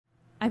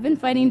I've been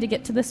fighting to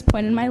get to this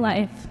point in my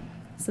life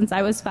since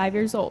I was 5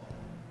 years old.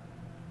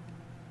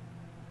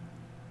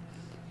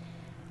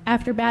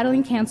 After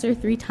battling cancer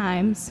 3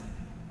 times,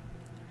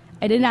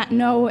 I did not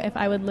know if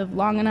I would live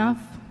long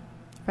enough,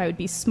 if I would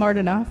be smart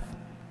enough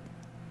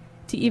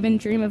to even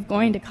dream of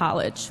going to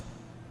college,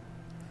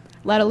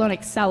 let alone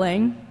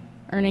excelling,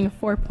 earning a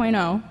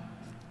 4.0,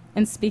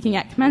 and speaking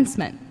at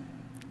Commencement.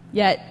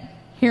 Yet,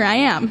 here I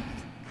am.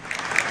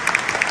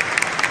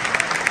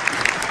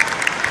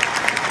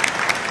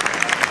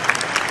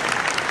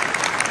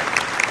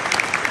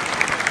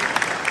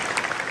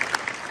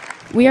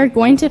 We are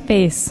going to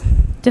face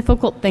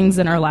difficult things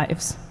in our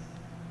lives.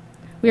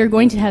 We are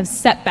going to have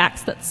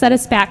setbacks that set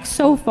us back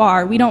so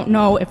far we don't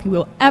know if we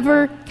will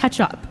ever catch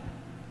up.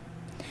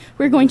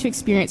 We're going to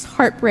experience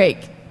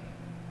heartbreak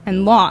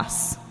and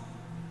loss.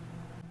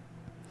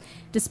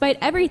 Despite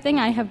everything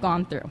I have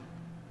gone through,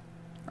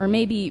 or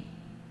maybe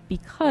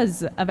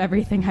because of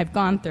everything I've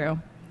gone through,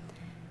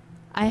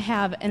 I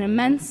have an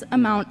immense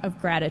amount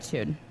of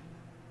gratitude.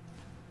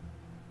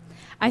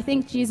 I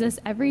thank Jesus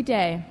every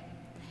day,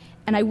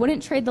 and I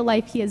wouldn't trade the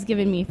life he has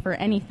given me for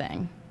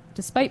anything,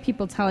 despite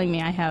people telling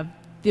me I have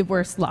the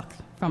worst luck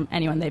from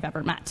anyone they've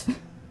ever met.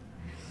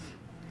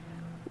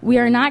 We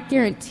are not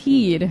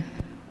guaranteed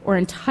or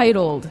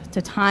entitled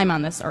to time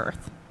on this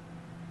earth.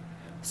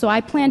 So I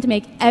plan to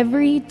make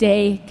every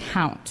day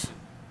count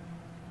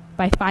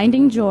by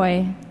finding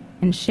joy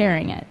and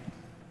sharing it.